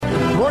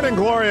Morning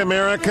Glory,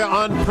 America,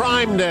 on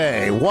Prime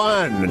Day,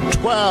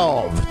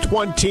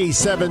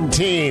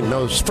 1/12/2017.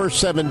 Those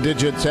first 7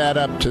 digits add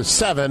up to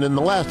 7, and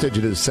the last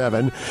digit is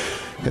 7.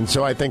 And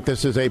so I think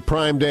this is a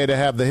prime day to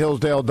have the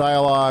Hillsdale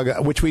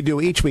Dialogue, which we do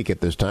each week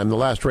at this time. The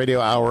last radio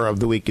hour of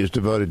the week is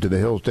devoted to the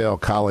Hillsdale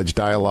College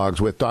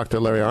Dialogues with Dr.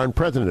 Larry Arnn,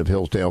 president of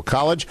Hillsdale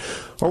College,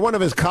 or one of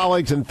his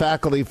colleagues and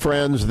faculty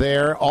friends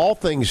there. All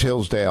things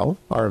Hillsdale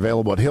are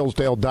available at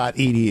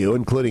hillsdale.edu,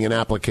 including an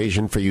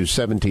application for you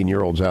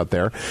 17-year-olds out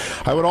there.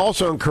 I would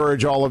also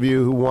encourage all of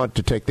you who want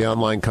to take the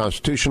online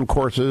Constitution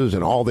courses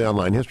and all the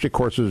online history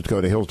courses to go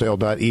to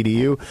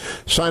hillsdale.edu.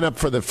 Sign up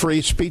for the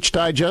free speech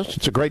digest.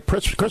 It's a great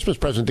Christmas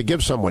present to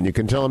give someone. You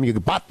can tell them you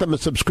bought them a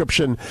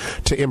subscription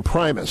to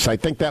Imprimis. I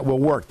think that will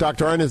work.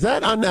 Dr. Arnn, is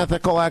that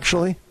unethical,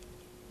 actually?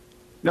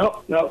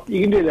 No,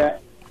 you can do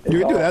that.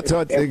 You can do that.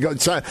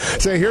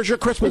 So here's your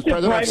Christmas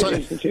present. It's a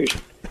private institution.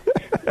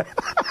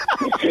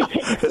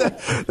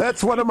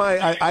 That's one of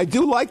my... I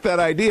do like that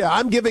idea.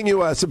 I'm giving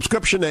you a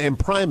subscription to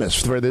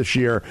Imprimis for this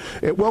year.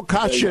 It will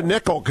cost you a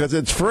nickel because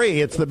it's free.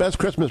 It's the best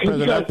Christmas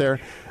present out there.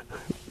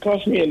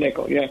 Cost me a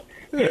nickel, yeah.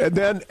 And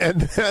then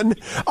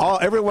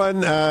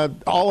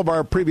all of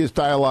our previous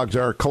dialogues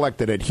are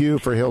collected at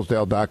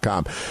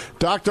hughforhillsdale.com.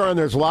 Dr. Arnn,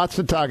 there's lots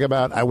to talk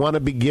about. I want to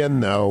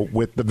begin, though,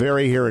 with the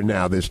very here and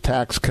now, this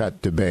tax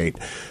cut debate.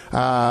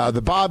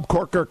 The Bob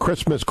Corker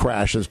Christmas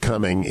crash is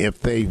coming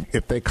if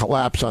they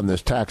collapse on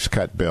this tax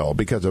cut bill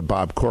because of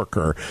Bob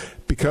Corker,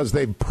 because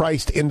they've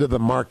priced into the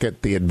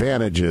market the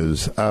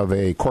advantages of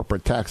a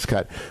corporate tax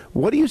cut.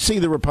 What do you see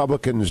the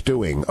Republicans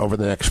doing over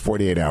the next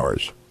 48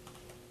 hours?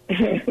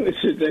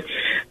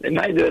 They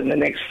might do it in the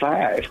next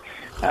 5.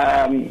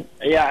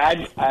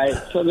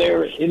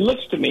 It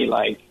looks to me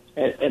like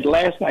at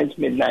last night's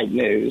midnight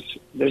news,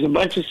 there's a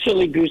bunch of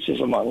silly gooses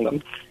among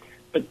them,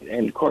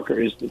 and Corker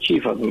is the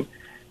chief of them.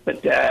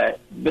 But the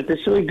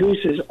silly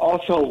gooses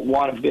also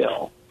want a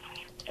bill,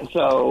 and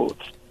so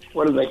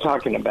what are they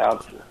talking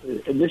about?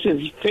 This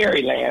is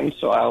fairyland,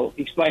 so I'll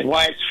explain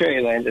why it's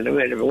fairyland in a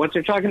minute. But what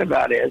they're talking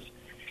about is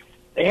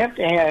they have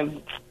to have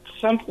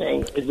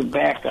something as a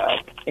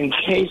backup in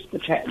case the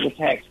tax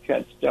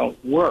cuts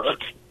don't work,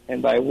 and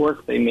by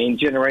work they mean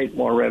generate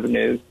more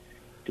revenue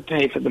to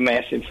pay for the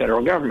massive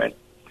federal government.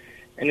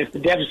 And if the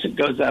deficit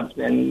goes up,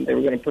 then they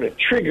were going to put a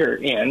trigger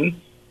in,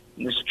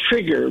 and this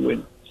trigger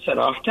would set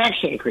off tax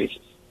increases.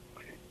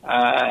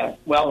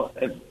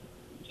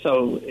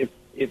 So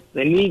if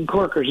they need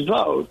Corker's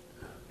vote,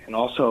 and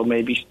also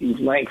maybe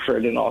Steve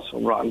Lankford and also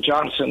Ron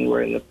Johnson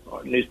were in the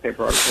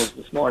newspaper articles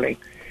this morning,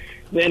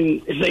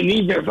 then if they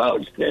need their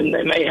votes, then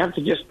they may have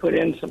to just put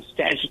in some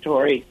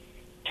statutory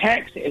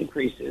tax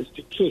increases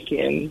to kick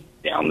in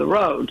down the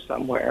road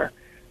somewhere.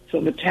 So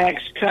the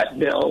tax cut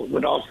bill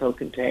would also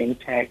contain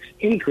tax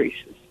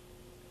increases.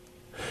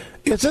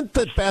 Isn't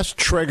the best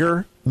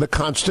trigger the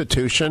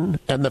Constitution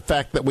and the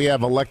fact that we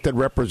have elected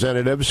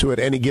representatives who at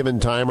any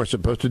given time are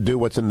supposed to do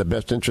what's in the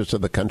best interest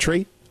of the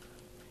country?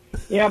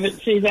 Yeah, but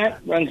see,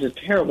 that runs a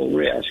terrible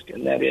risk,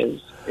 and that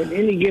is, at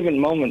any given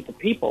moment, the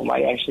people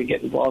might actually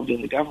get involved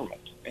in the government.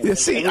 You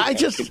see,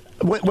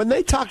 when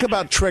they talk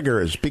about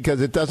triggers because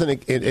it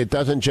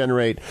doesn't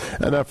generate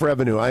enough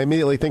revenue, I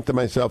immediately think to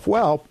myself,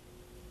 well,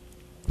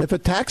 if a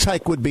tax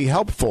hike would be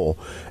helpful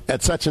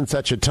at such and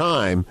such a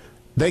time,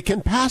 they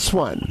can pass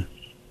one.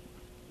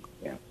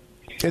 Yeah,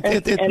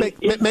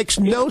 it makes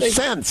no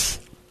sense.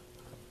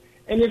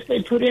 And if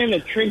they put in a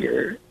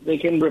trigger, they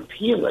can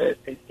repeal it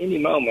at any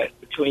moment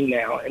between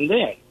now and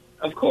then,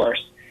 of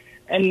course.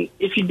 And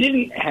if you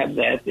didn't have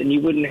that, then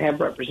you wouldn't have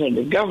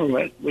representative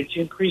government, which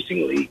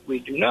increasingly we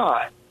do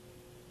not.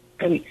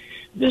 And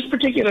this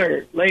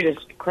particular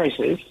latest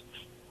crisis,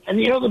 and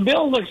the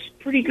bill looks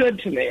pretty good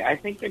to me. I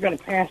think they're going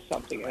to pass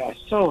something, and I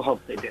so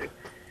hope they do.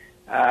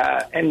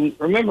 And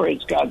remember,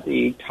 it's got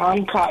the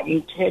Tom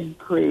Cotton, Ted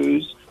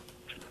Cruz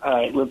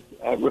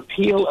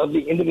repeal of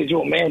the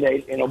individual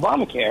mandate in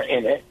Obamacare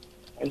in it.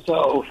 And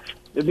so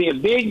there'll be a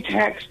big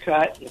tax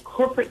cut. The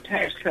corporate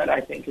tax cut,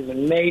 I think, is a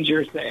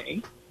major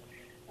thing.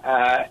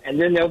 And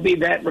then there'll be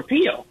that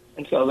repeal.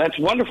 And so that's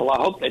wonderful.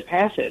 I hope they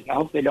pass it. And I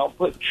hope they don't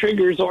put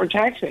triggers or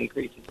tax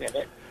increases in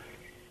it.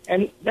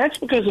 And that's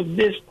because of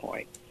this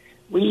point.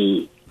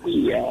 We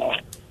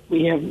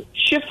have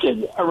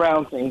shifted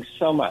around things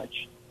so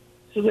much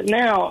so that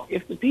now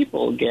if the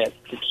people get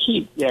to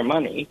keep their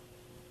money,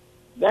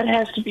 that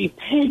has to be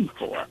paid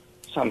for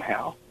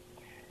somehow.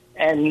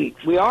 And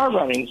we are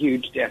running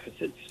huge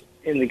deficits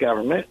in the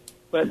government,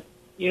 but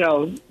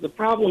the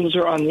problems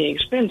are on the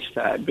expense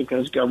side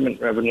because government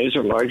revenues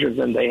are larger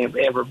than they have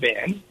ever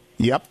been.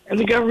 Yep. And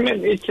the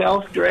government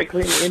itself,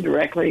 directly and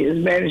indirectly,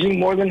 is managing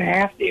more than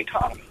half the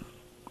economy.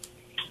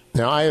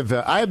 Now, I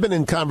have been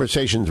in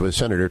conversations with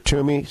Senator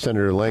Toomey,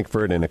 Senator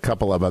Lankford, and a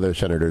couple of other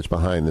senators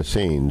behind the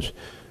scenes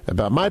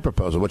about my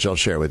proposal, which I'll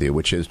share with you,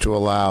 which is to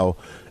allow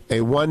a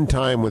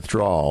one-time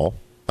withdrawal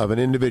of an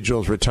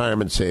individual's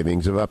retirement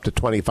savings of up to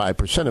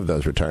 25% of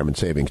those retirement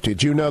savings.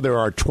 Did you know there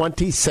are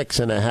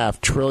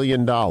 $26.5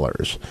 trillion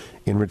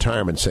in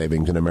retirement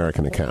savings in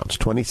American accounts?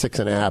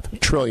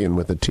 $26.5 trillion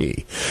with a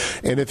T.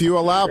 And if you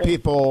allow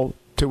people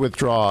to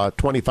withdraw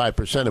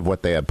 25% of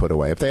what they have put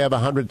away. If they have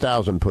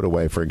 100,000 put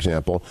away, for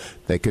example,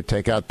 they could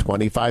take out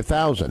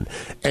 25,000,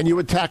 and you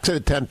would tax it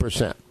at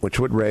 10%, which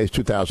would raise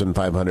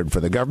 $2,500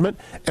 for the government,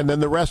 and then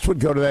the rest would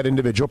go to that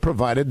individual,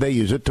 provided they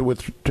use it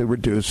to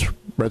reduce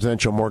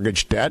residential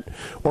mortgage debt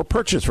or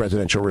purchase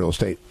residential real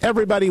estate.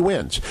 Everybody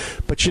wins.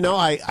 But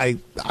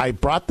I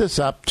brought this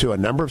up to a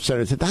number of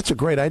senators. Said, that's a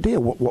great idea.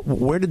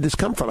 Where did this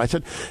come from? I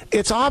said,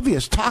 it's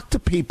obvious. Talk to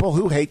people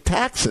who hate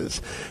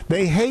taxes.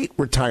 They hate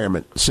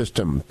retirement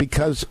system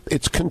because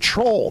it's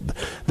controlled.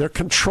 They're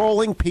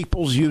controlling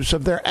people's use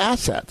of their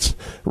assets,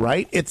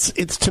 right? It's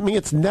to me,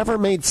 it's never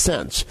made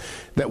sense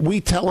that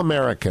we tell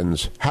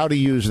Americans how to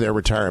use their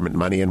retirement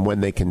money and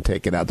when they can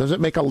take it out. Does it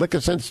make a lick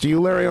of sense to you,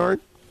 Larry Arnn?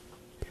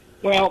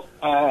 Well,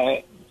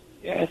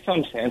 in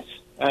some sense.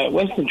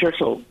 Winston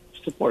Churchill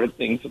supported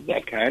things of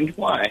that kind.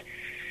 Why?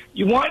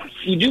 You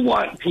do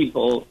want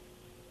people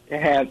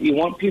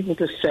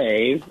to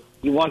save.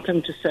 You want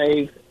them to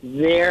save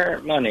their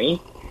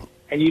money,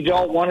 and you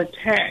don't want to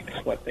tax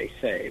what they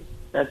save.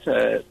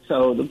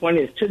 So the point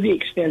is, to the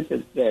extent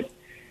that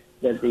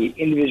the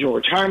individual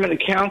retirement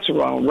accounts are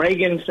Ronald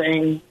Reagan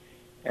saying,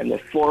 and the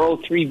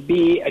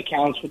 403B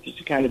accounts, which is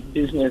a kind of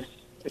business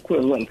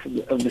equivalent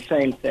of the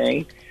same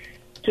thing,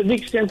 to the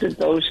extent that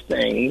those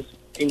things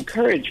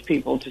encourage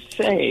people to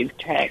save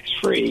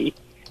tax-free,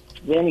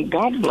 then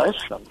God bless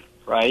them,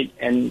 right?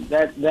 And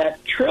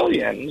that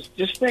trillions,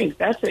 just think,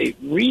 that's a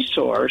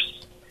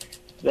resource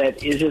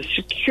that is a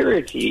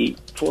security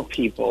for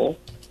people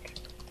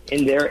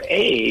in their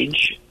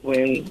age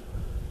when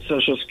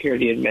Social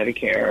Security and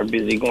Medicare are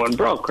busy going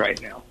broke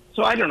right now.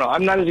 So I don't know.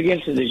 I'm not as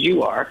against it as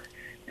you are.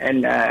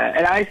 And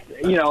I,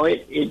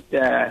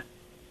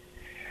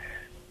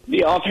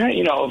 the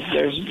alternative,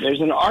 there's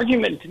an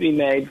argument to be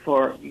made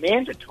for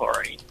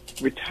mandatory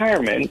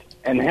retirement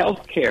and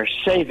health care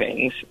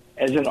savings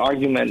as an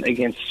argument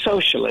against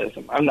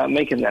socialism. I'm not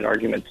making that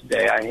argument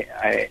today.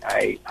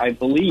 I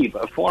believe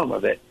a form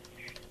of it.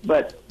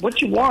 But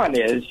what you want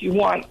is you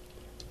want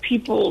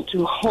people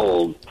to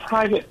hold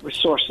private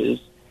resources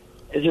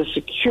as a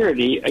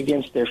security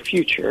against their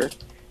future.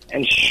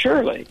 And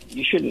surely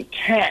you shouldn't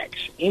tax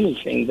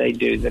anything they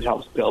do that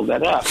helps build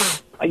that up.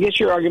 I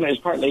guess your argument is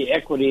partly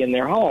equity in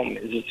their home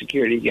is a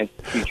security against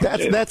the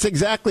future. That's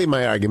exactly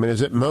my argument, is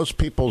that most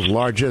people's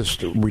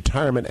largest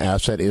retirement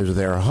asset is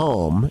their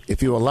home.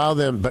 If you allow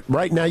them, but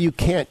right now you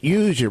can't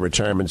use your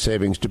retirement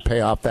savings to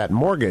pay off that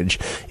mortgage,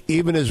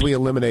 even as we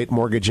eliminate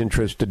mortgage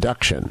interest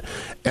deduction.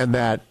 And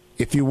that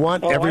if you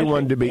want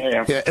everyone to be...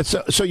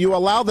 So you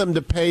allow them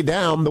to pay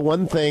down the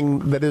one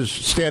thing that is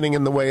standing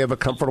in the way of a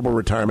comfortable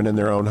retirement in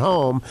their own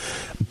home.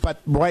 But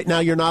right now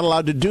you're not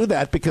allowed to do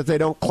that because they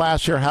don't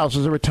class your house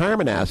as a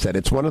retirement asset.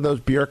 It's one of those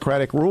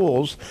bureaucratic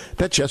rules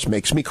that just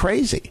makes me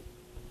crazy.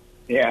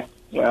 Yeah,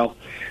 well,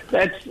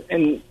 that's...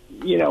 And,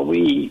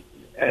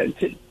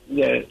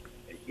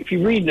 if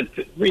you read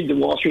the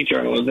Wall Street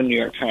Journal or the New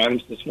York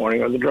Times this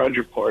morning or the Drudge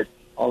Report,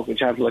 all of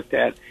which I've looked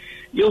at,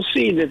 you'll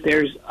see that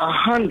there's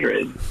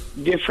 100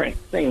 different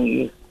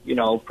things,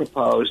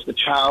 proposed. The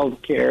child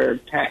care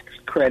tax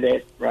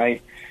credit, right?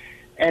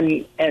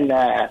 And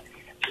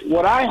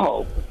what I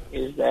hope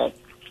is that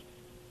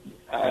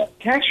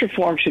tax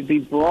reform should be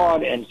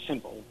broad and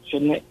simple,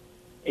 shouldn't it?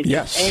 It's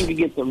yes. aimed to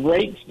get the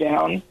rates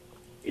down.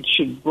 It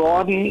should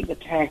broaden the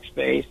tax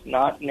base,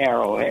 not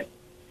narrow it.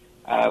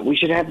 We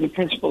should have the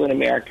principle in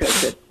America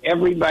that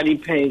everybody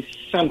pays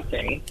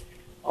something.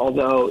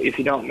 Although, if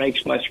you don't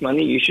make much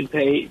money, you should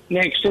pay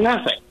next to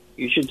nothing.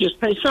 You should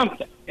just pay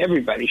something.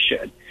 Everybody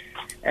should.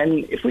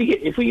 And if we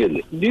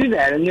do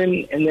that, and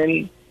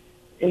then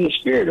in the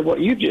spirit of what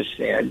you just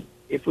said,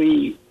 if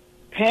we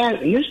pass,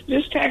 and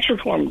this tax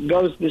reform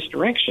goes this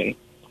direction,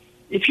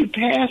 if you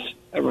pass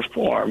a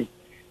reform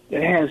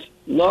that has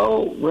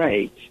low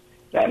rates,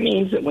 that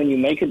means that when you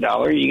make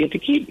 $1, you get to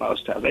keep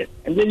most of it,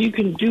 and then you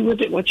can do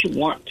with it what you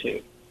want to.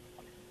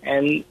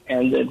 And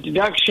the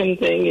deduction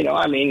thing,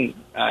 I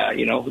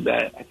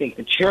think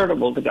the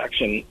charitable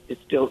deduction is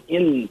still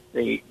in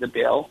the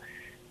bill,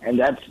 and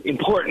that's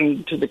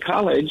important to the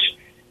college.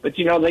 But,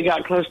 they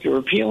got close to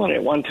repealing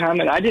it one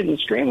time, and I didn't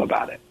scream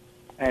about it.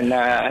 And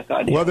I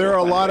thought... Well, there are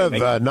a lot of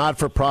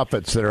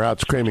not-for-profits that are out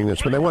screaming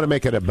this, but they want to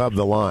make it above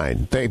the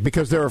line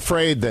because they're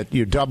afraid that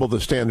you double the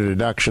standard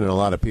deduction and a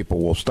lot of people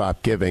will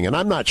stop giving. And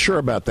I'm not sure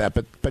about that,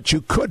 but you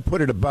could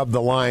put it above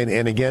the line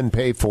and, again,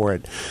 pay for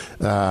it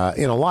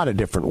in a lot of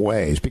different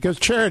ways because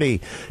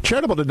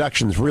charitable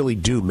deductions really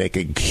do make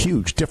a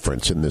huge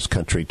difference in this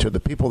country to the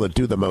people that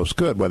do the most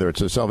good, whether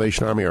it's the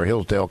Salvation Army or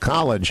Hillsdale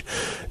College.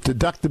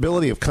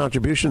 Deductibility of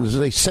contributions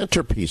is a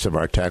centerpiece of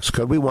our tax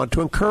code. We want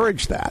to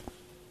encourage that.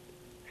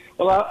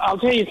 Well, I'll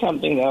tell you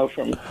something, though,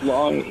 from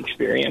long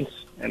experience,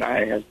 and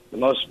I have the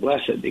most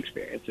blessed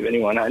experience of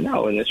anyone I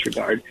know in this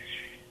regard.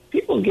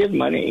 People give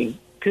money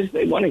because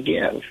they want to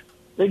give.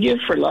 They give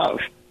for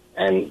love.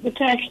 And the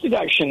tax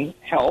deduction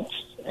helps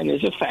and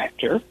is a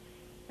factor,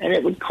 and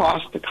it would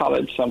cost the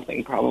college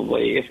something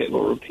probably if it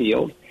were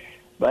repealed.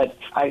 But,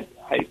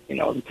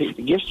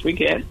 the gifts we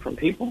get from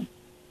people,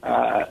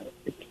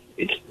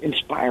 it's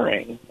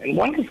inspiring and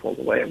wonderful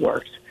the way it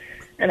works.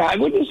 And I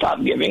wouldn't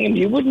stop giving, and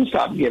you wouldn't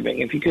stop giving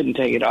if you couldn't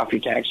take it off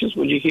your taxes,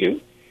 would you,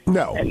 Hugh?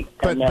 No,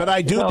 but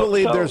I do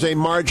believe there's a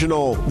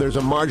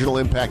marginal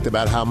impact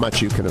about how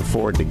much you can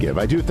afford to give.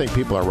 I do think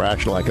people are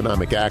rational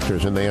economic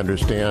actors, and they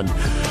understand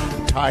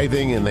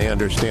tithing and they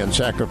understand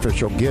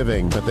sacrificial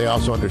giving, but they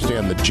also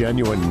understand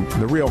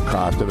the real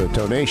cost of a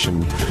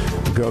donation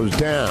goes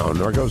down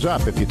or goes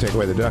up if you take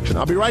away the deduction.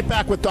 I'll be right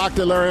back with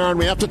Dr. Larry Arnn.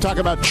 We have to talk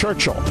about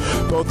Churchill,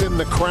 both in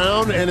The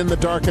Crown and in The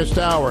Darkest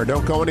Hour.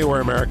 Don't go anywhere,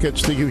 America.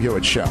 It's the Hugh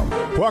Hewitt Show.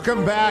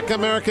 Welcome back,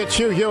 America. It's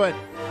Hugh Hewitt.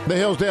 The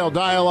Hillsdale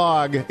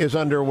Dialogue is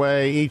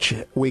underway. Each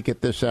week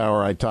at this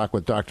hour, I talk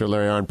with Dr.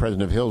 Larry Arnn,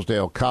 president of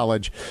Hillsdale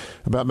College,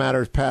 about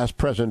matters past,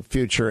 present,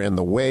 future, and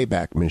the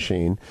Wayback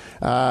Machine.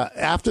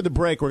 After the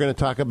break, we're going to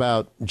talk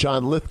about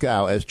John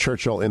Lithgow as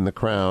Churchill in The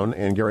Crown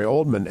and Gary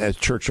Oldman as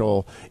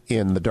Churchill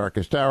in The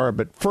Darkest Hour.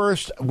 But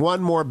first,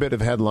 one more bit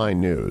of headline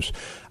news.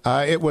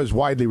 It was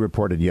widely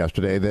reported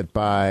yesterday that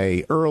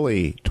by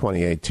early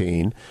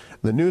 2018,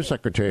 the new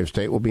Secretary of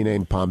State will be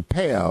named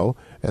Pompeo,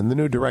 and the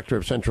new Director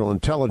of Central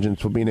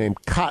Intelligence will be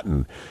named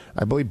Cotton.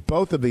 I believe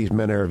both of these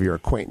men are of your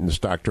acquaintance,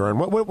 Dr. Arnn.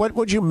 What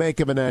would you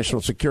make of a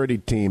national security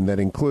team that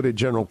included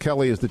General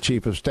Kelly as the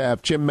Chief of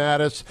Staff, Jim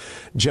Mattis,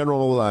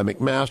 General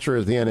McMaster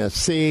as the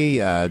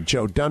NSC,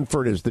 Joe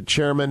Dunford as the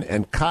Chairman,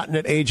 and Cotton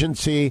at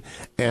Agency,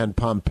 and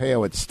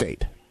Pompeo at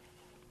State?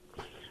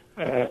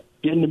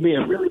 Getting to be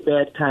a really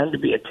bad time to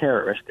be a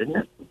terrorist, isn't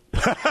it?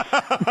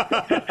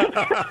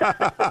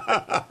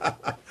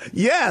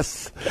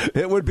 Yes,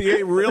 it would be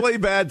a really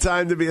bad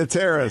time to be a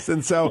terrorist.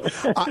 And so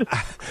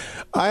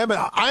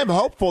I'm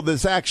hopeful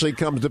this actually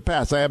comes to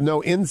pass. I have no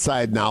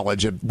inside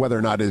knowledge of whether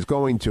or not it's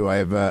going to. I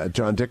have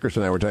John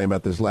Dickerson and I were talking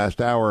about this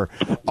last hour.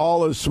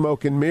 All is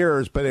smoke and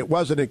mirrors, but it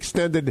was an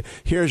extended,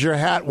 here's your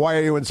hat, why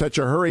are you in such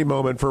a hurry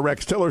moment for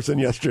Rex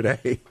Tillerson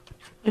yesterday.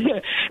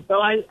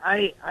 Well,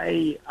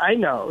 I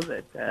know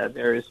that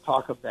there is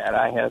talk of that.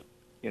 I have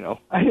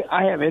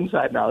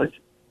inside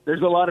knowledge.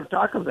 There's a lot of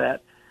talk of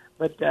that,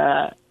 but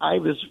I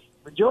was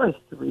rejoiced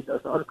to read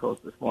those articles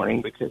this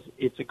morning because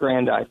it's a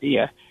grand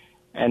idea,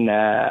 and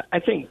I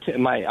think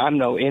I'm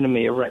no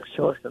enemy of Rex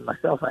Tillerson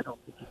myself. I don't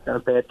think he's done a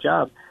bad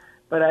job,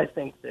 but I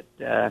think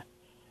that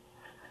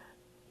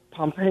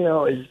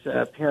Pompeo has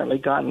apparently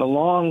gotten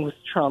along with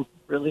Trump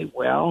really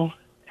well.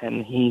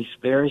 And he's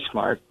a very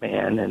smart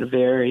man and a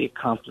very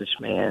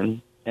accomplished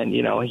man. And,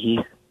 he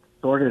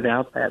sorted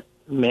out that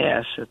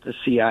mess at the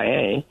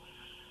CIA.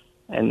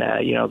 And,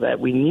 that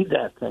we need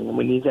that thing. And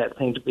we need that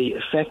thing to be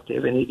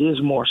effective. And it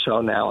is more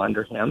so now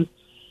under him.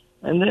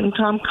 And then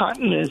Tom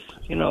Cotton is,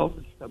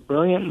 a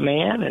brilliant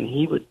man. And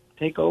he would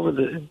take over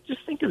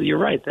just think of, you're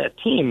right, that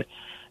team.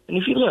 And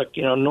if you look,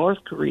 North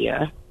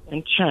Korea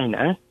and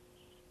China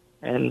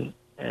and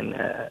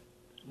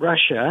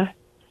Russia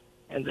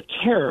and the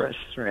terrorist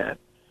threat,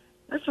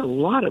 that's a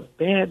lot of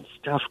bad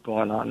stuff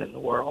going on in the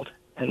world,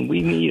 and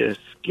we need a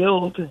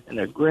skilled and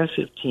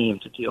aggressive team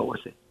to deal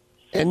with it.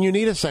 And you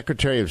need a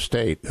Secretary of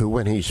State who,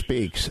 when he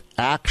speaks,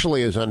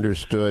 actually is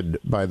understood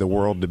by the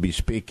world to be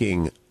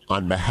speaking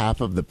on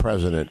behalf of the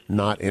president,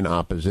 not in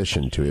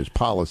opposition to his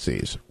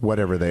policies,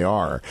 whatever they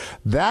are.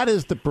 That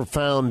is the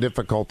profound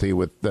difficulty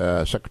with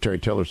Secretary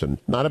Tillerson.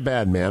 Not a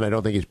bad man. I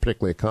don't think he's a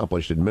particularly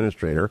accomplished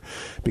administrator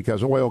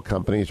because oil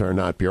companies are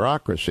not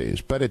bureaucracies.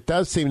 But it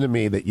does seem to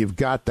me that you've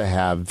got to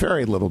have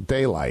very little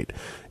daylight.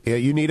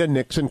 You need a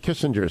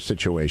Nixon-Kissinger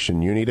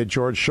situation. You need a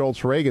George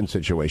Shultz-Reagan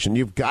situation.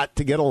 You've got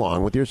to get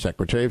along with your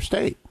Secretary of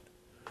State.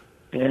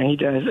 Yeah, he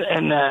does.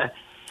 And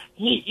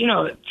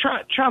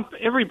Trump,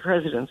 every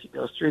presidency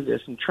goes through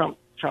this, and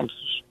Trump's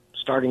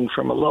starting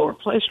from a lower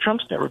place.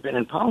 Trump's never been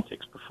in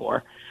politics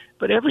before,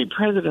 but every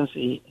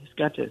presidency has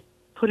got to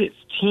put its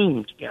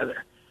team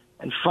together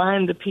and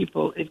find the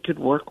people it could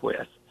work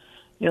with.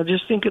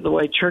 Just think of the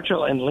way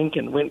Churchill and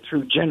Lincoln went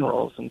through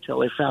generals until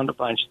they found a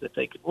bunch that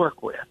they could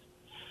work with.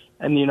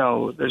 And,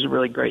 there's a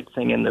really great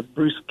thing in the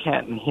Bruce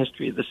Catton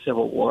History of the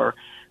Civil War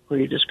where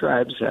he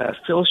describes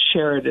Phil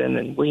Sheridan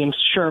and William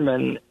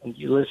Sherman and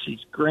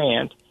Ulysses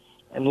Grant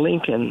and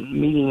Lincoln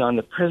meeting on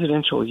the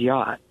presidential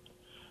yacht.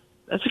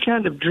 That's a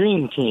kind of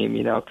dream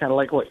team, kind of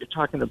like what you're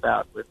talking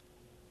about with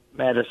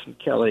Mattis and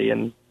Kelly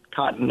and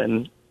Cotton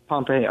and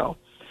Pompeo.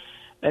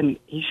 And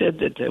he said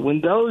that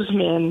when those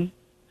men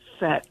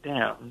sat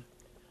down,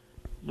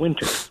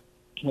 winter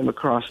came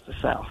across the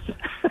South.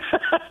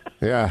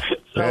 Yeah,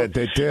 they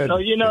did. So,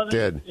 they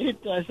did.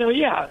 So,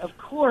 yeah, of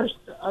course,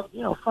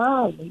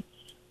 fine.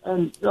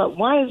 And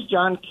why is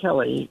John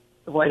Kelly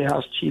the White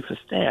House Chief of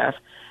Staff?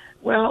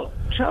 Well,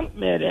 Trump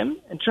met him,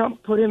 and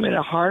Trump put him in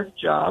a hard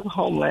job,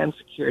 Homeland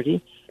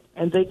Security,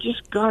 and they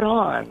just got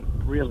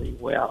on really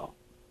well.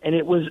 And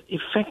it was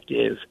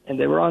effective, and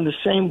they were on the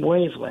same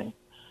wavelength.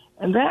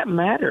 And that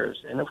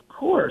matters. And, of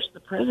course,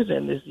 the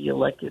president is the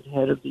elected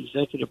head of the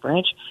executive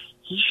branch.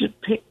 He should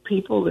pick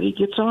people that he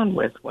gets on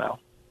with well.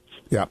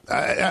 Yeah.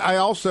 I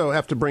also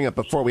have to bring up,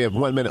 before we have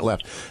 1 minute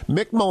left,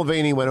 Mick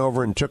Mulvaney went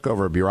over and took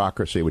over a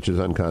bureaucracy, which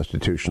is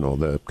unconstitutional,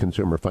 the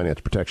Consumer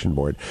Finance Protection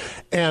Board.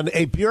 And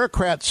a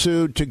bureaucrat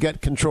sued to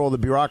get control of the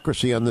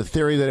bureaucracy on the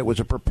theory that it was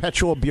a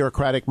perpetual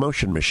bureaucratic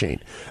motion machine.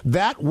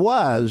 That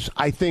was,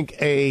 I think,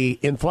 a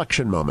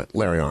inflection moment,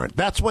 Larry Arnn.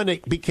 That's when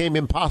it became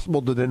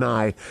impossible to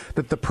deny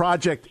that the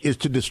project is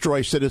to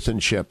destroy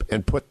citizenship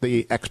and put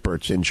the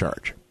experts in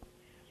charge.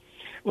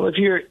 Well, if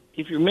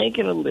you're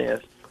making a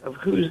list of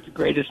who's the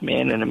greatest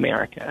man in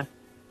America,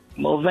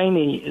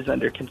 Mulvaney is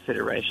under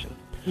consideration.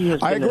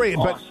 I agree,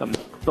 awesome,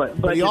 but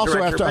he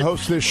also has to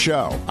host this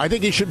show. I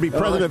think he should be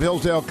president of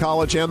Hillsdale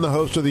College and the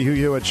host of the Hugh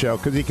Hewitt Show,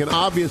 because he can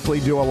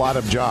obviously do a lot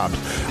of jobs.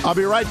 I'll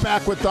be right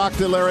back with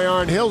Dr. Larry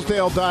Arnn,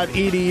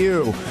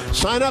 Hillsdale.edu.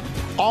 Sign up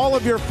all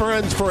of your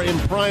friends for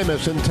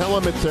Imprimis and tell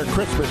them it's their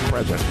Christmas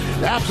present.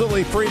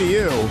 Absolutely free to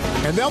you,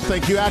 and they'll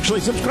think you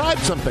actually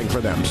subscribed something for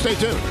them. Stay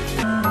tuned.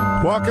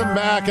 Welcome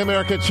back,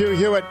 America, to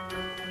Hewitt.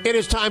 It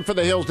is time for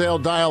the Hillsdale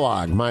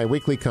Dialogue, my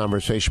weekly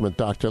conversation with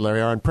Dr. Larry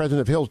Arnn,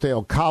 president of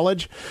Hillsdale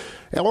College,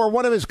 or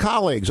one of his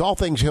colleagues. All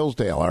things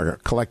Hillsdale are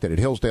collected at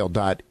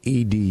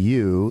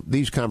hillsdale.edu.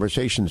 These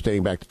conversations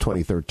dating back to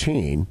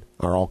 2013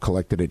 are all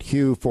collected at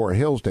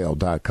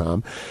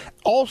hugh4hillsdale.com.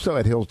 Also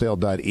at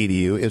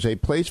hillsdale.edu is a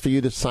place for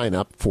you to sign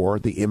up for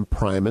the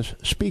Imprimis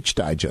Speech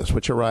Digest,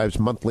 which arrives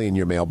monthly in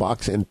your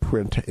mailbox in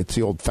print. It's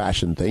the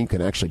old-fashioned thing. You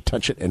can actually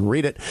touch it and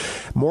read it.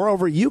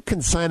 Moreover, you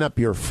can sign up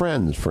your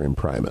friends for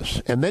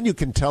Imprimis, and then you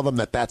can tell them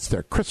that that's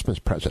their Christmas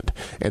present.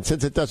 And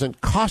since it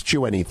doesn't cost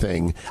you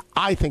anything,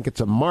 I think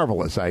it's a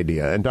marvelous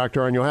idea. And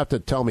Dr. Arnn, you'll have to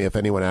tell me if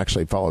anyone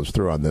actually follows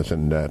through on this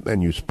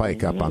and you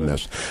spike up on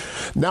this.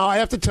 Now, I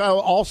have to tell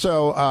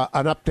also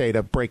an update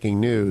of breaking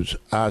news.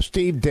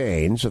 Steve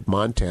Daines of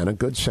Montana,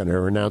 good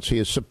senator, announced he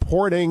is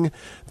supporting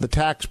the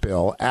tax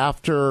bill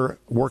after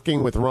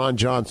working with Ron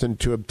Johnson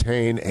to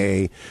obtain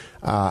a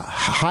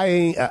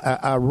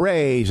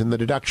raise in the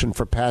deduction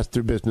for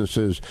pass-through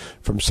businesses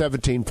from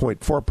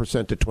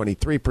 17.4% to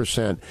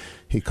 23%.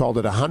 He called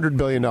it a $100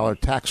 billion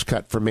tax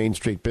cut for Main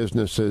Street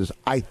businesses.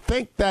 I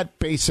think that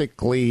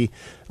basically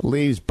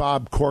leaves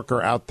Bob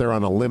Corker out there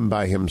on a limb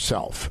by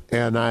himself,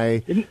 and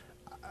I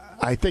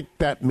think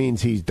that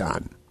means he's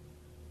done.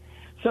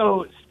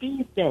 So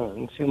Steve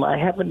Daines, whom I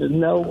happen to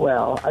know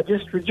well, I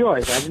just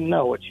rejoiced. I didn't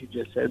know what you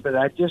just said, but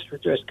I just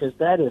rejoiced because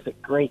that is a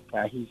great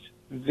guy. He's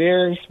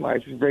very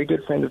smart. He's a very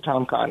good friend of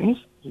Tom Cotton's.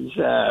 He's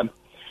up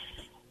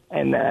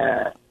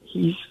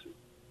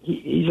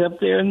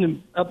there in the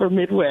upper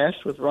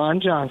Midwest with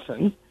Ron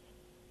Johnson,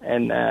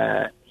 and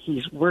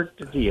he's worked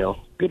the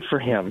deal. Good for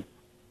him.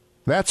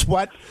 That's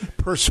what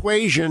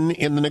persuasion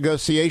in the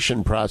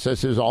negotiation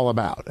process is all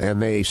about.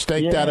 And they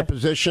staked out a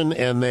position,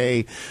 and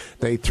they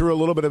threw a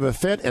little bit of a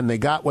fit, and they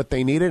got what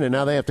they needed, and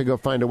now they have to go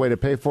find a way to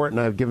pay for it, and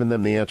I've given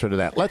them the answer to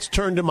that. Let's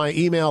turn to my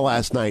email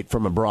last night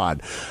from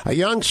abroad. A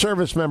young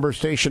service member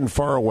stationed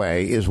far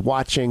away is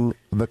watching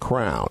The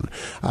Crown,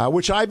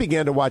 which I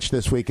began to watch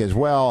this week as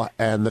well,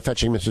 and the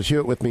Fetching Mrs.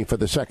 Hewitt with me for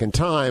the second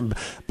time.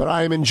 But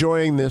I am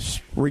enjoying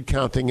this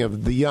recounting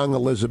of the young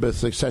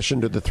Elizabeth's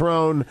accession to the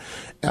throne,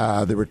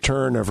 the return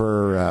of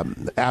her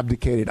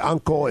abdicated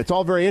uncle. It's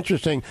all very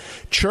interesting.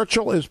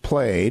 Churchill is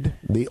played,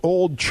 the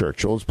old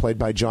Churchill is played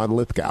by John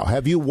Lithgow.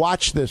 Have you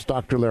watched this,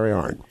 Dr. Larry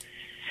Arnn?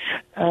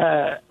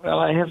 Well,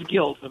 I have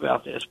guilt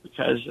about this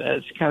because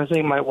it's the kind of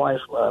thing my wife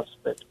loves,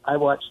 but I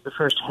watched the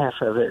first half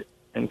of it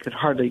and could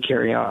hardly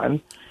carry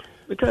on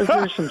because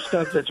there's some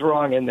stuff that's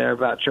wrong in there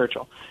about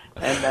Churchill.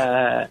 And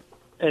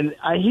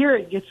I hear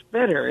it gets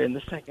better in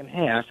the second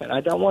half, and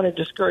I don't want to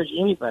discourage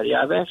anybody.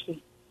 I've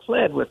actually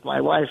pled with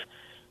my wife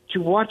to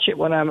watch it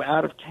when I'm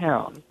out of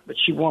town, but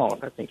she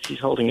won't. I think she's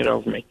holding it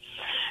over me.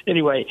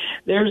 Anyway,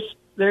 there's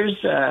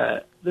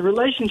the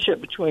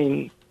relationship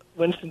between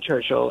Winston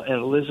Churchill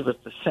and Elizabeth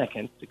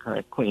II, the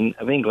current Queen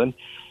of England,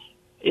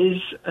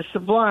 is a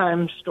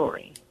sublime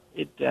story.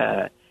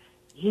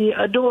 He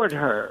adored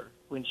her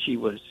when she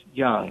was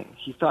young.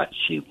 He thought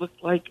she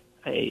looked like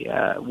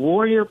a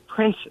warrior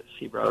princess.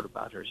 He wrote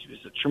about her. She was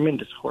a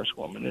tremendous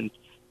horsewoman and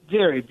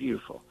very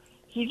beautiful.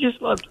 He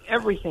just loved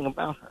everything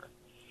about her.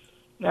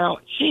 Now,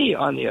 she,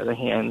 on the other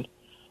hand,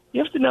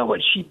 you have to know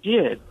what she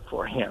did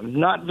for him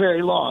not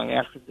very long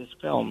after this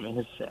film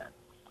is set.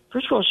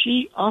 First of all,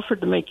 she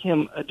offered to make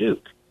him a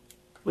duke,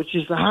 which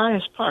is the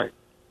highest part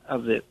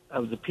of the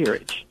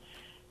peerage.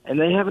 And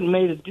they haven't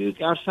made a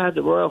duke outside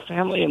the royal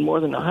family in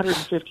more than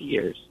 150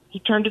 years. He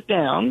turned it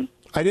down.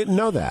 I didn't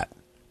know that.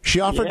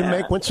 She offered to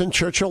make Winston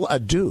Churchill a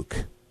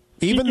duke.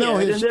 Even though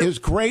his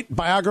great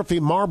biography,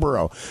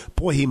 Marlborough,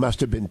 boy, he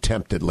must have been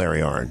tempted, Larry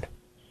Arnn.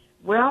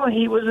 Well,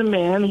 he was a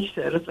man, he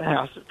said, at the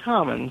House of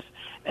Commons.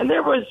 And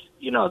there was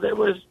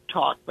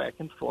talk back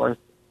and forth.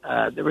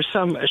 There was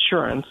some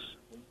assurance,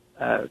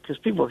 because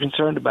people were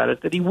concerned about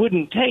it, that he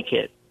wouldn't take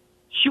it.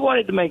 She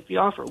wanted to make the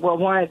offer. Well,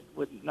 why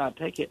would not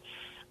take it?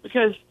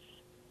 Because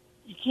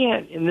you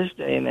can't, in this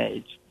day and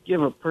age,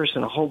 give a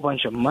person a whole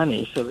bunch of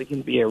money so they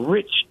can be a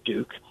rich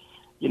duke,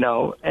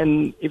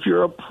 and if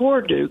you're a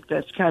poor duke,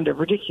 that's kind of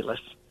ridiculous.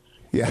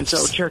 Yes. And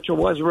so Churchill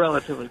was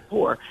relatively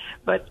poor.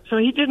 But so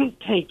he didn't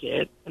take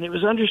it, and it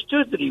was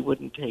understood that he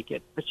wouldn't take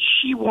it, but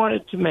she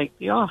wanted to make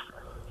the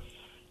offer.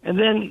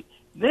 And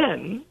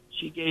then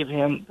she gave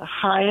him the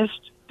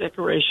highest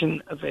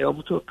decoration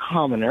available to a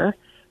commoner,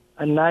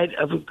 a Knight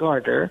of the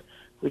Garter,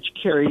 which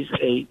carries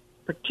a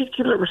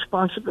particular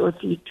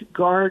responsibility to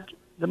guard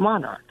the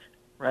monarch,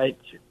 right?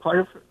 Part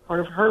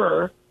of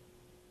her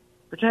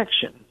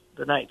protection,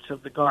 the Knights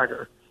of the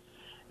Garter.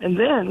 And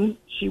then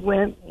she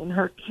went in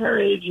her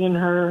carriage, in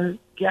her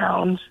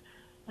gowns,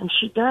 and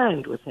she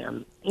dined with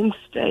him in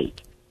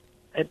state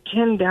at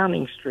 10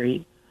 Downing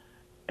Street,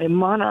 a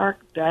monarch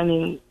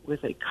dining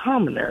with a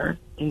commoner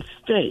in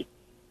state,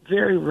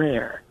 very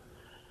rare.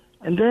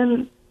 And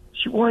then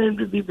she wanted him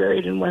to be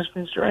buried in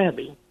Westminster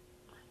Abbey,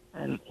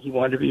 and he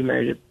wanted to be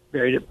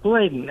buried at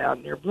Bladen,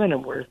 out near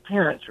Blenheim, where his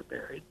parents are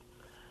buried.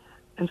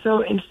 And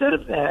so instead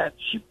of that,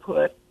 she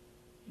put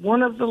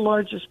one of the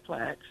largest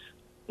plaques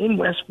in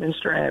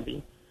Westminster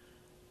Abbey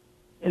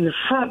in the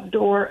front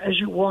door as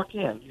you walk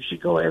in.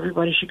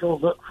 Everybody should go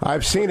look.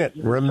 I've seen it.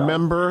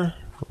 Remember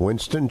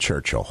Winston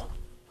Churchill.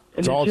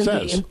 That's all it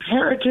says. The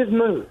imperative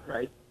mood,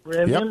 right?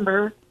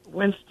 Remember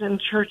Winston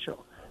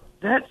Churchill.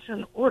 That's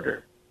an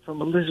order from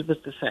Elizabeth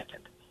II,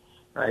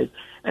 right?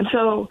 And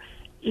so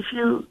if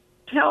you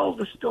tell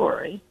the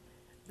story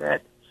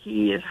that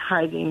he is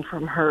hiding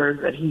from her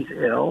that he's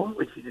ill,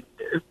 which he didn't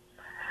do,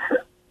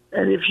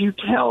 and if you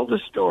tell the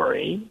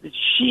story that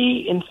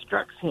she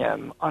instructs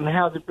him on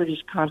how the British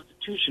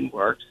Constitution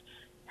works,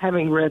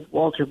 having read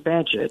Walter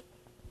Bagehot,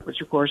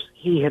 which, of course,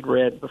 he had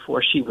read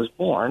before she was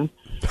born,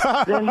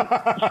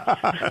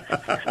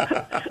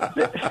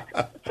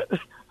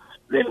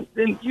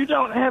 then you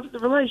don't have the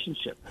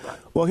relationship.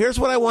 Well, here's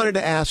what I wanted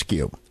to ask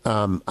you.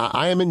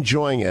 I am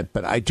enjoying it,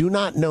 but I do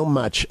not know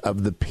much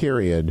of the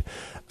period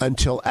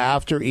until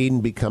after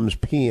Eden becomes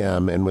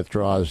PM and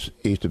withdraws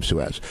east of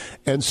Suez.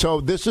 And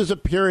so this is a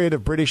period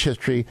of British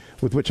history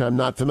with which I'm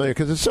not familiar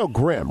because it's so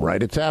grim,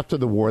 right? It's after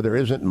the war. There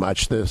isn't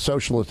much. The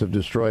socialists have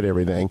destroyed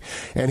everything.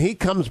 And he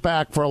comes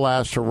back for a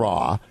last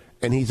hurrah,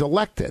 and he's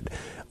elected.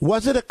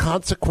 Was it a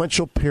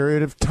consequential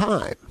period of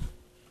time?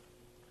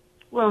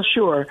 Well,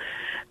 sure.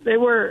 They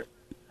were,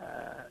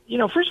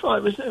 first of all,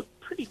 it was a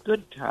pretty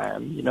good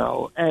time.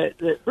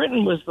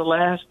 Britain was the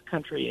last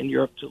country in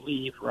Europe to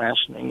leave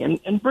rationing,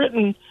 and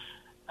Britain,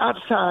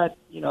 outside,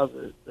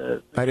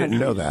 the I didn't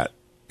know that.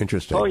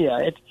 Interesting. Oh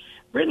yeah,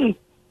 Britain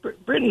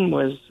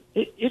was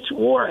its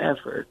war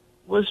effort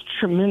was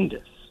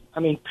tremendous.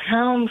 I mean,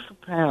 pound for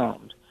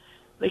pound,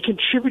 they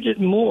contributed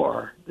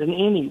more than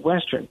any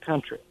Western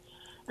country,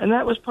 and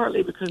that was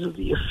partly because of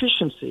the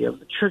efficiency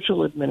of the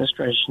Churchill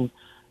administration.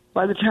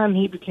 By the time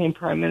he became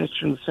prime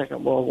minister in the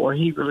Second World War,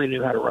 he really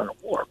knew how to run a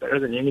war better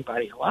than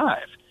anybody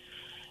alive.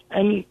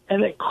 And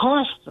it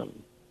cost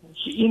them.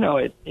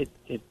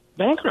 It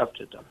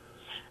bankrupted them.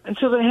 And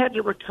so they had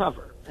to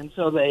recover. And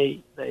so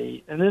then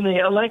they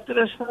elected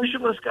a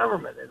socialist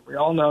government. And we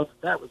all know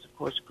that was, of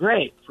course,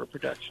 great for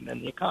production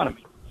and the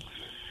economy.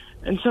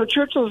 And so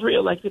Churchill was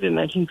reelected in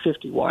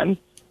 1951,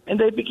 and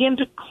they began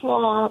to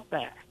claw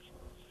back.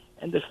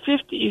 And the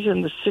 50s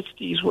and the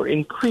 60s were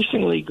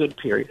increasingly good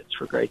periods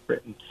for Great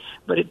Britain.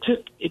 But it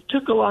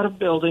took a lot of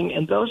building,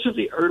 and those are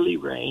the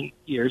early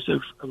years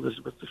of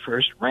Elizabeth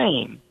I's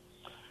reign.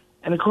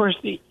 And, of course,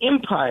 the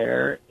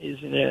empire is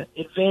in an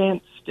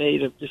advanced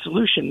state of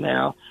dissolution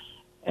now,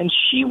 and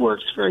she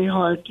works very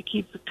hard to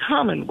keep the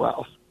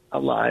Commonwealth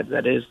alive,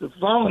 that is, the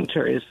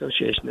voluntary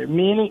association. There are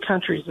many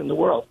countries in the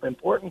world,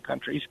 important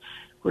countries,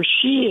 where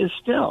she is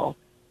still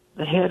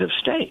the head of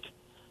state.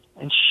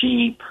 And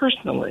she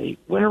personally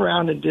went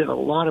around and did a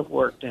lot of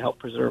work to help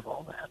preserve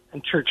all that.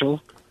 And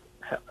Churchill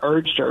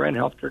urged her and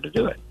helped her to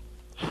do it.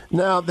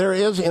 Now, there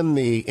is in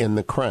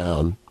the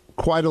Crown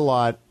quite a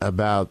lot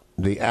about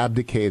the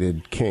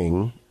abdicated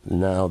king,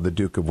 now the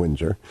Duke of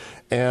Windsor,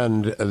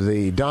 and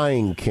the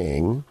dying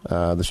king,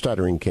 the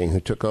stuttering king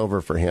who took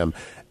over for him.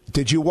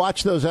 Did you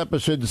watch those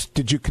episodes?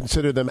 Did you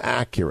consider them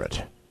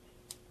accurate?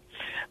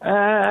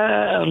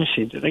 Let me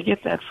see. Did I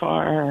get that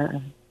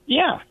far?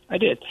 Yeah, I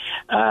did.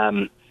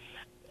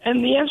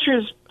 And the answer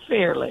is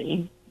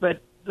fairly,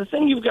 but the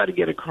thing you've got to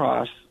get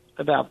across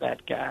about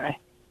that guy,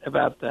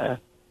 about the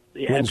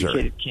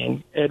abdicated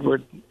king,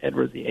 Edward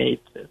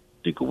VIII, the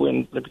Duke of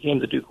that became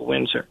the Duke of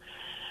Windsor,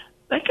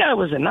 that guy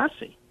was a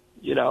Nazi.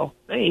 He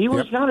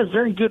was not a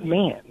very good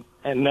man,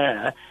 and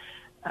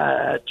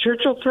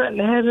Churchill threatened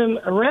to have him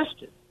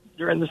arrested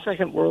during the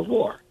Second World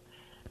War,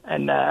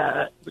 and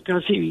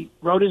because he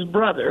wrote his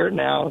brother,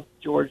 now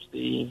George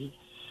the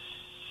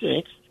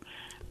VI,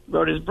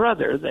 wrote his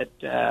brother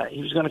that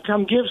he was going to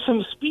come give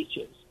some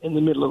speeches in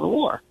the middle of the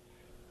war.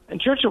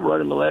 And Churchill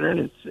wrote him a letter, and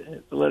it's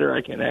the letter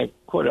I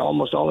quote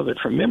almost all of it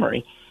from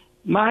memory.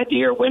 My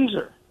dear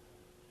Windsor,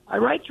 I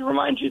write to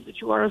remind you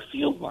that you are a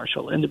field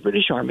marshal in the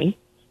British Army,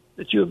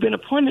 that you have been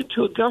appointed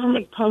to a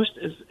government post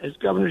as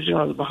Governor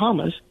General of the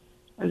Bahamas,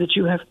 and that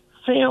you have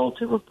failed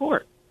to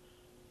report.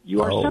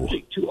 You are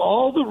subject to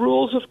all the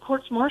rules of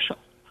courts martial.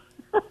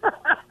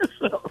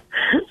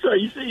 So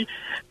you see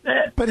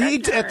that. But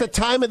at the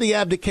time of the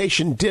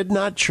abdication, did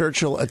not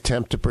Churchill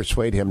attempt to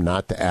persuade him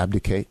not to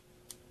abdicate?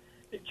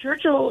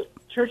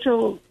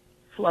 Churchill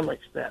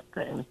flummoxed that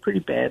thing pretty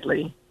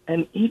badly,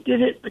 and he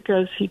did it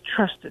because he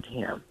trusted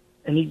him,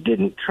 and he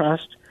didn't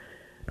trust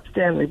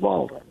Stanley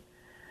Baldwin,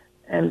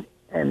 and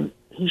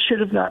he should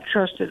have not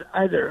trusted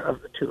either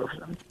of the two of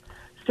them.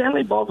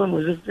 Stanley Baldwin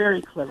was a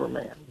very clever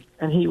man,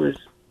 and he was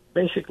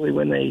basically,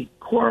 when they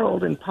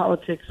quarreled in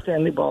politics,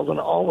 Stanley Baldwin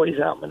always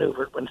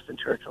outmaneuvered Winston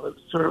Churchill. It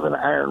was sort of an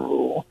iron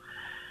rule,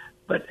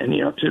 but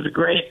to the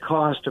great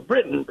cost of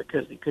Britain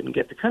because he couldn't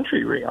get the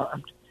country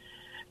rearmed.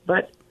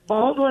 But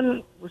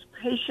Baldwin was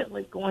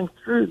patiently going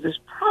through this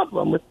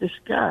problem with this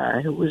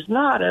guy who was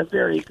not a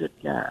very good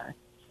guy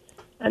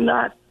and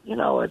not,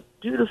 a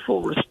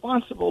dutiful,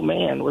 responsible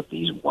man with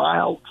these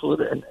wild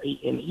and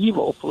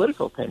evil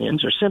political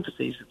opinions, or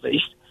sympathies at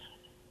least.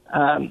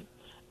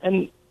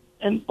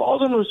 And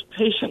Baldwin was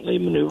patiently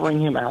maneuvering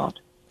him out.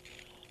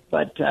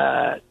 But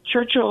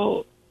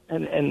Churchill,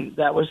 and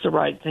that was the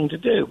right thing to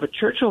do, but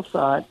Churchill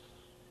thought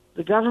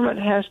the government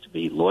has to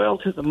be loyal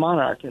to the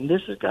monarch, and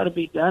this has got to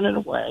be done in a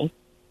way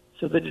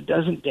so that it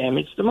doesn't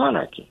damage the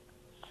monarchy,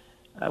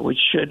 which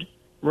should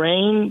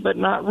reign but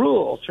not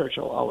rule,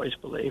 Churchill always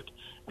believed.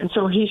 And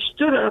so he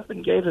stood up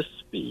and gave a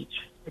speech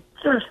at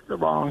just the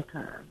wrong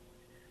time,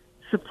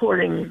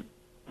 supporting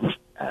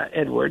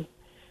Edward.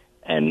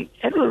 And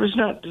Edward was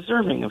not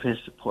deserving of his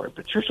support,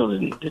 but Churchill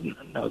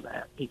didn't know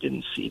that. He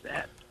didn't see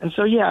that. And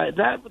so,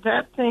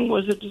 that thing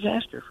was a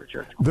disaster for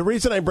Churchill. The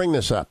reason I bring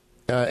this up,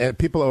 and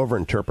people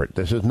overinterpret,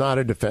 this is not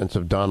a defense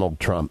of Donald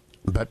Trump,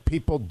 but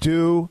people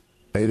do.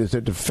 It is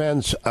a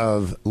defense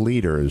of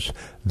leaders.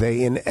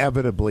 They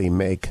inevitably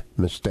make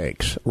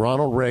mistakes.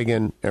 Ronald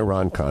Reagan,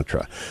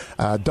 Iran-Contra.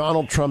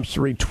 Donald Trump's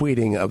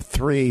retweeting of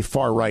 3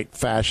 far-right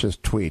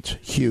fascist tweets,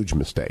 huge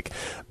mistake.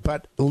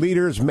 But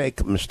leaders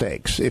make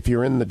mistakes if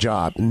you're in the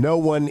job. No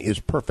one is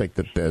perfect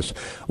at this.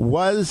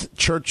 Was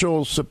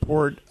Churchill's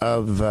support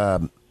of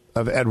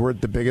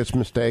Edward the biggest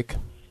mistake?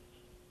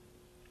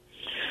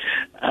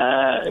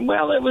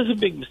 Well, it was a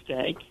big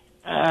mistake.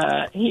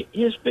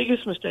 His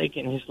biggest mistake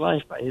in his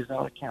life, by his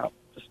own account,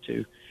 was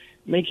to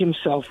make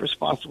himself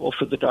responsible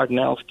for the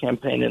Dardanelles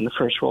campaign in the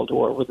First World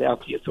War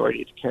without the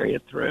authority to carry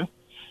it through.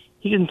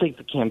 He didn't think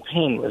the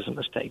campaign was a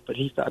mistake, but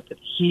he thought that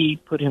he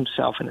put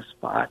himself in a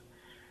spot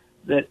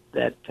that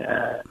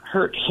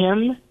hurt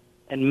him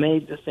and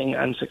made the thing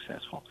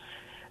unsuccessful.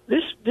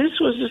 This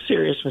was a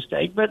serious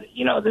mistake, but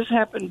this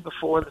happened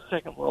before the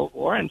Second World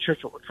War, and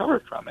Churchill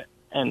recovered from it,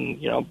 and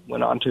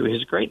went on to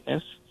his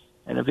greatness,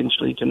 and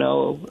eventually to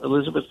know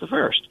Elizabeth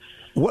I.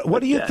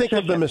 What do you think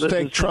of the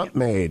mistake Trump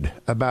made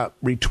about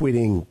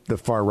retweeting the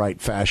far-right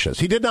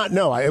fascists? He did not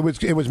know. It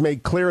was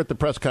made clear at the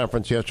press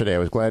conference yesterday. I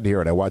was glad to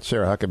hear it. I watched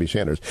Sarah Huckabee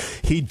Sanders.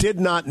 He did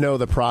not know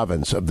the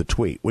provenance of the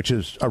tweet, which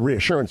is a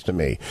reassurance to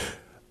me.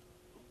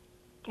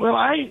 Well,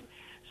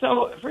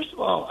 first of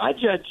all, I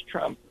judge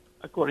Trump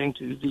according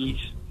to these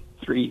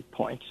 3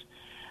 points.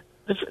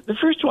 The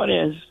first one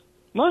is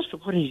most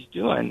of what he's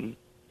doing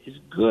is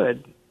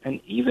good,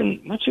 and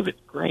even much of it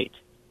great.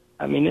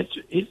 I mean,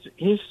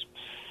 it's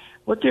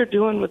what they're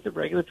doing with the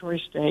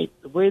regulatory state,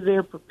 the way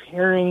they're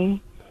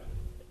preparing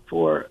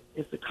for,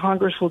 if the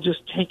Congress will just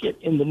take it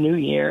in the new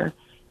year,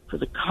 for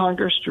the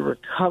Congress to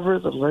recover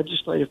the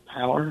legislative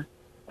power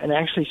and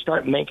actually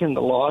start making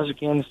the laws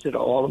again instead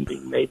of all of them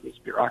being made these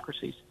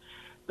bureaucracies.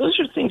 Those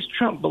are things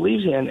Trump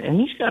believes in, and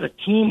he's got a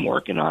team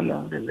working on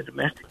them in the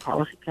Domestic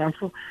Policy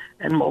Council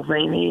and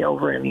Mulvaney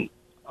over in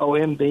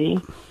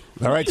OMB.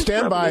 All right,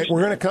 stand by.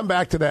 We're going to come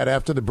back to that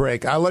after the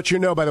break. I'll let you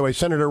know, by the way,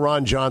 Senator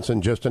Ron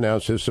Johnson just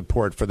announced his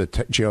support for the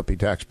GOP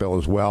tax bill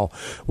as well.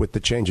 With the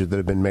changes that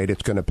have been made,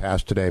 it's going to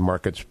pass today.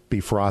 Markets be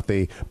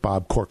frothy.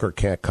 Bob Corker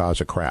can't cause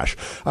a crash.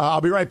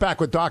 I'll be right back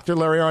with Dr.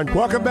 Larry Arnn.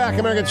 Welcome back,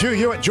 Americans. Hugh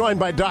Hewitt, joined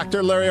by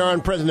Dr. Larry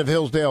Arnn, president of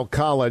Hillsdale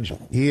College.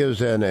 He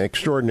is an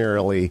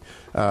extraordinarily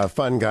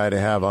fun guy to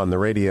have on the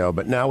radio.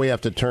 But now we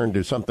have to turn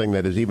to something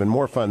that is even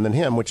more fun than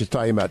him, which is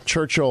talking about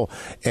Churchill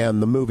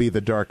and the movie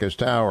The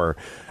Darkest Hour.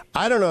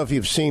 I don't know if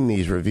you've seen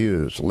these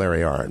reviews, Larry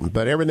Arnn,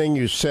 but everything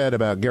you said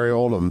about Gary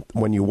Oldman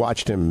when you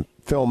watched him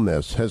film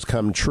this has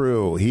come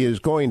true. He is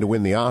going to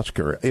win the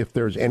Oscar if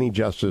there's any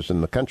justice in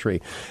the country.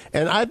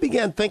 And I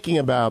began thinking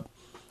about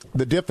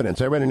the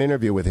diffidence. I read an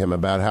interview with him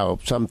about how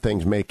some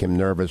things make him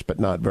nervous, but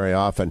not very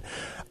often.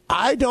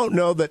 I don't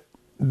know that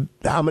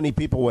how many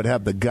people would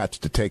have the guts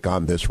to take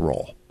on this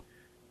role.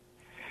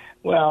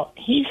 Well,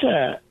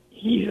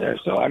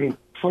 so I'm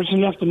fortunate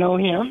enough to know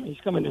him. He's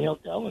coming to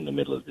Hillsdale in the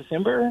middle of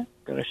December.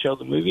 Going to show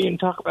the movie and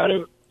talk about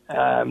it.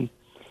 I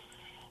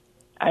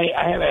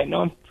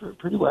know him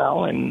pretty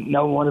well and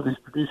know one of his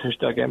producers,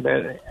 Doug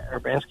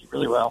Urbanski,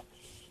 really well.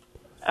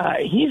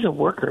 He's a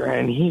worker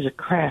and he's a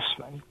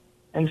craftsman.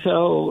 And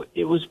so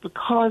it was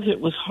because it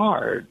was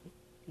hard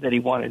that he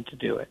wanted to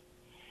do it.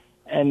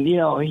 And,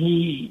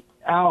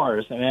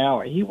 hours and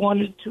hours, he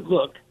wanted to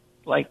look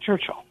like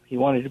Churchill. He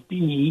wanted to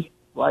be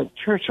like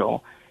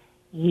Churchill.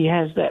 He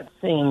has that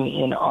thing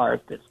in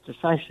art that's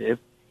decisive.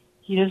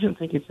 He doesn't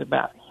think it's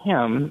about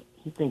him.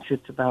 He thinks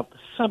it's about the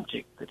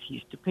subject that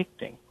he's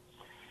depicting.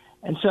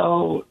 And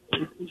so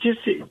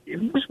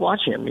just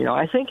watch him.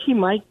 I think he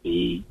might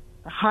be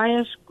the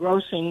highest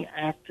grossing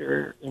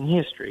actor in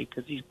history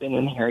because he's been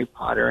in Harry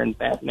Potter and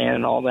Batman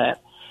and all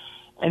that.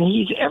 And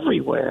he's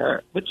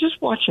everywhere. But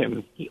just watch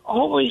him. He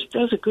always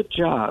does a good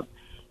job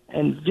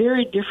and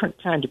very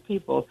different kind of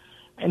people.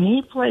 And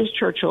he plays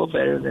Churchill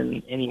better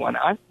than anyone.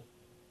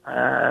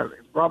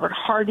 Robert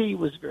Hardy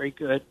was very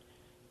good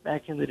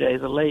back in the day,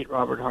 the late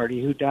Robert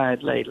Hardy, who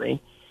died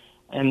lately.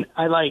 And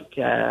I like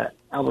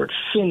Albert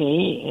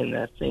Finney in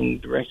that thing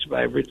directed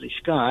by Ridley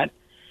Scott.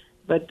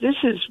 But this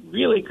is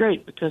really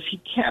great because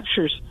he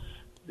captures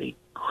the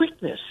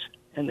quickness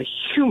and the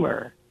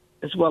humor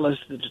as well as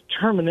the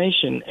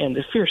determination and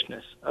the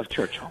fierceness of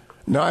Churchill.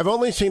 Now, I've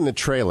only seen the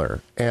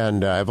trailer,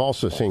 and I've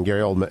also seen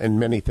Gary Oldman in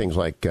many things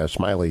like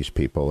Smiley's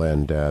People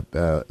and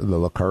the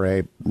Le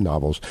Carré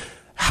novels.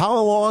 How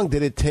long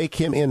did it take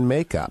him in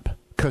makeup?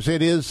 Because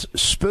it is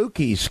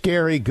spooky,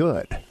 scary,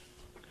 good.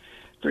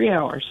 3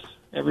 hours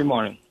every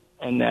morning,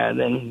 and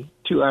then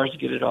 2 hours to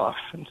get it off.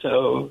 And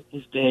so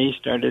his day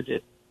started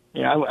at,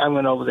 I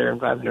went over there,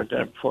 and I've never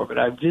done it before, but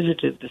I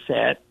visited the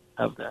set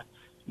of the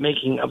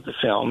making of the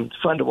film. It's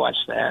fun to watch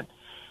that.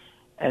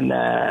 And,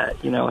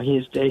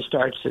 his day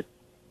starts at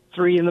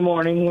 3 in the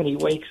morning when he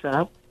wakes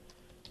up.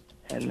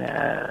 And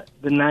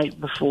the night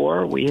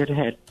before, we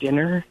had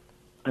dinner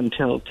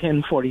until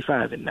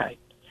 10:45 at night.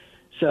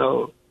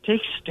 So it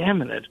takes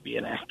stamina to be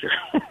an actor.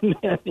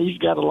 He's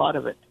got a lot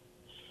of it.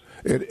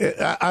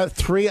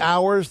 3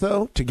 hours,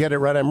 though, to get it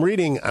right. I'm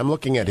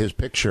looking at his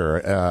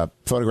picture,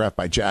 photographed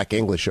by Jack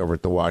English over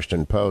at the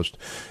Washington Post.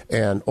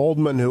 And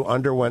Oldman, who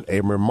underwent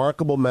a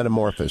remarkable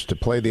metamorphosis to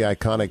play the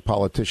iconic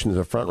politician as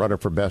a frontrunner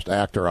for Best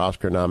Actor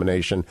Oscar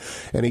nomination.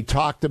 And he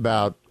talked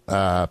about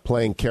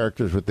playing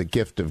characters with the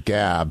gift of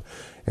gab.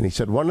 And he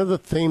said one of the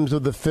themes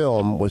of the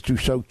film was to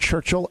show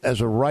Churchill as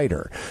a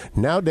writer.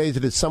 Nowadays,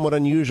 it is somewhat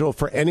unusual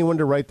for anyone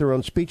to write their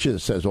own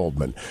speeches, says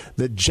Oldman.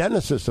 The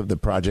genesis of the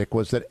project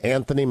was that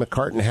Anthony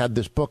McCartan had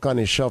this book on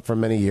his shelf for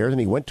many years,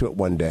 and he went to it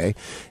one day.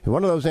 In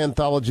one of those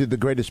anthologies of the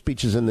greatest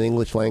speeches in the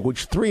English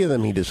language, 3 of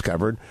them, he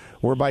discovered,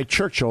 were by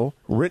Churchill,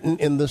 written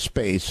in the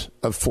space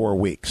of 4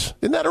 weeks.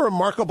 Isn't that a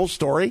remarkable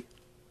story?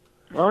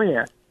 Oh,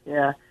 yeah.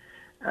 Yeah.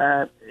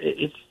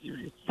 It's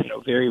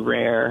very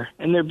rare,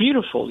 and they're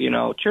beautiful.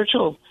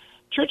 Churchill,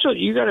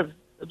 you got to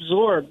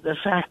absorb the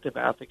fact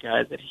about the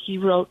guy that he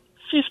wrote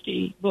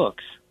 50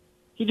 books.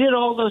 He did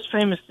all those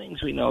famous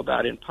things we know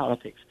about in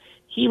politics.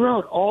 He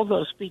wrote all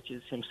those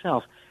speeches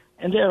himself,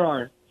 and there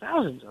are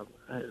thousands of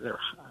them. There are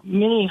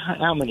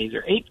how many?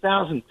 There are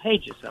 8,000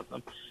 pages of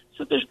them.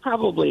 So there's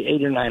probably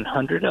 800 or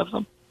 900 of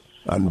them.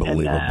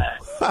 Unbelievable.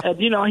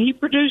 And, he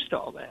produced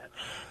all that,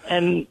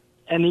 and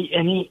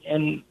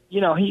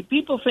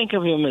people think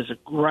of him as a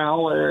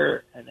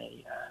growler and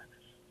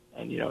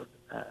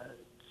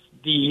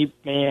deep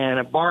man,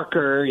 a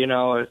barker,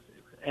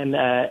 and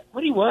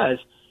what he was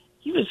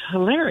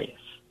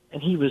hilarious,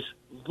 and he was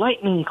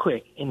lightning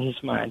quick in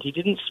his mind. He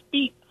didn't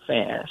speak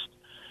fast,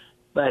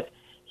 but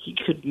he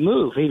could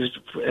move. He was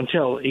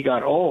until he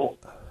got old.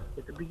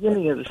 At the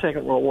beginning of the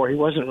Second World War, he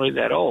wasn't really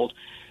that old,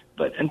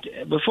 but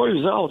before he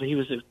was old, he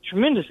was a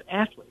tremendous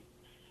athlete,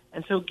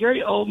 and so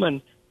Gary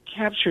Oldman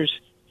captures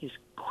his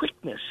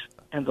quickness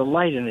and the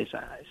light in his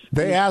eyes.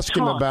 They ask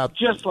him about...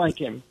 Just like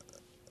him.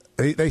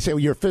 They say, well,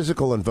 your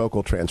physical and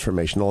vocal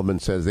transformation, Oldman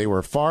says, they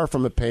were far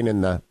from a pain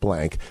in the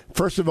blank.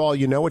 First of all,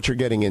 you know what you're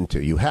getting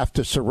into. You have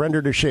to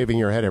surrender to shaving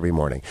your head every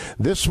morning.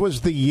 This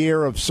was the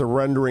year of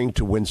surrendering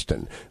to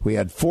Winston. We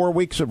had 4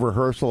 weeks of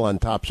rehearsal on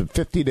top of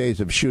 50 days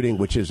of shooting,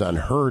 which is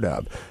unheard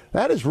of.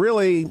 That is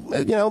really,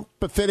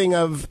 befitting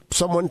of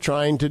someone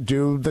trying to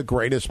do the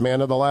greatest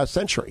man of the last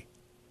century.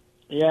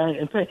 Yeah,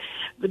 in fact,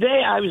 the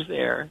day I was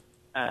there,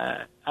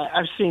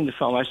 I've seen the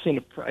film. I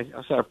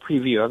saw a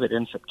preview of it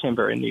in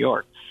September in New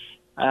York.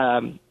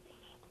 The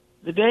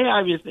day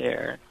I was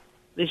there,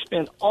 they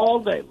spent all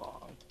day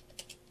long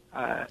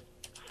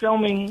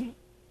filming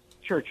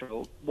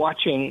Churchill,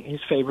 watching his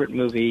favorite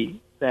movie,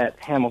 that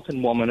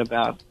Hamilton woman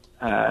about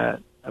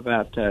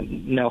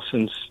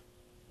Nelson's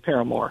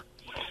paramour.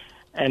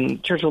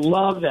 And Churchill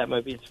loved that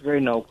movie. It's a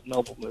very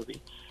noble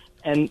movie.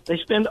 And they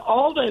spend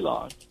all day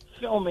long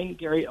filming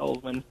Gary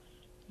Oldman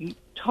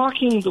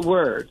talking the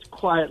words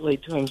quietly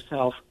to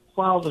himself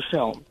while the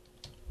film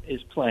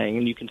is playing,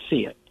 and you can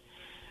see it.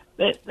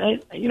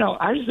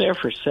 I was there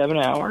for 7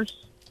 hours,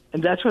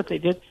 and that's what they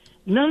did.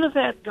 None of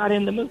that got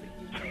in the movie.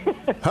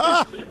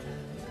 Huh?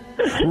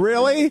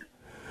 Really?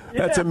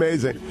 Yeah. That's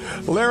amazing.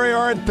 Larry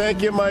Arndt,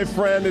 thank you, my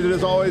friend. It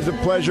is always a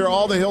pleasure.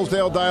 All the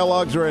Hillsdale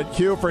dialogues are at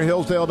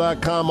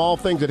Q4Hillsdale.com. All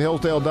things at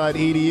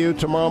Hillsdale.edu.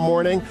 Tomorrow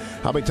morning,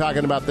 I'll be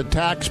talking about the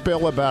tax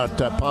bill, about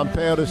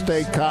Pompeo to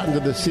stake cotton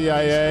to the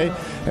CIA,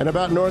 and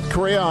about North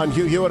Korea on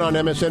Hugh Hewitt on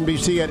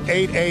MSNBC at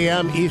 8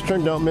 a.m.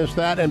 Eastern. Don't miss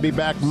that, and be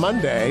back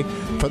Monday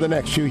for the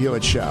next Hugh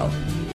Hewitt Show.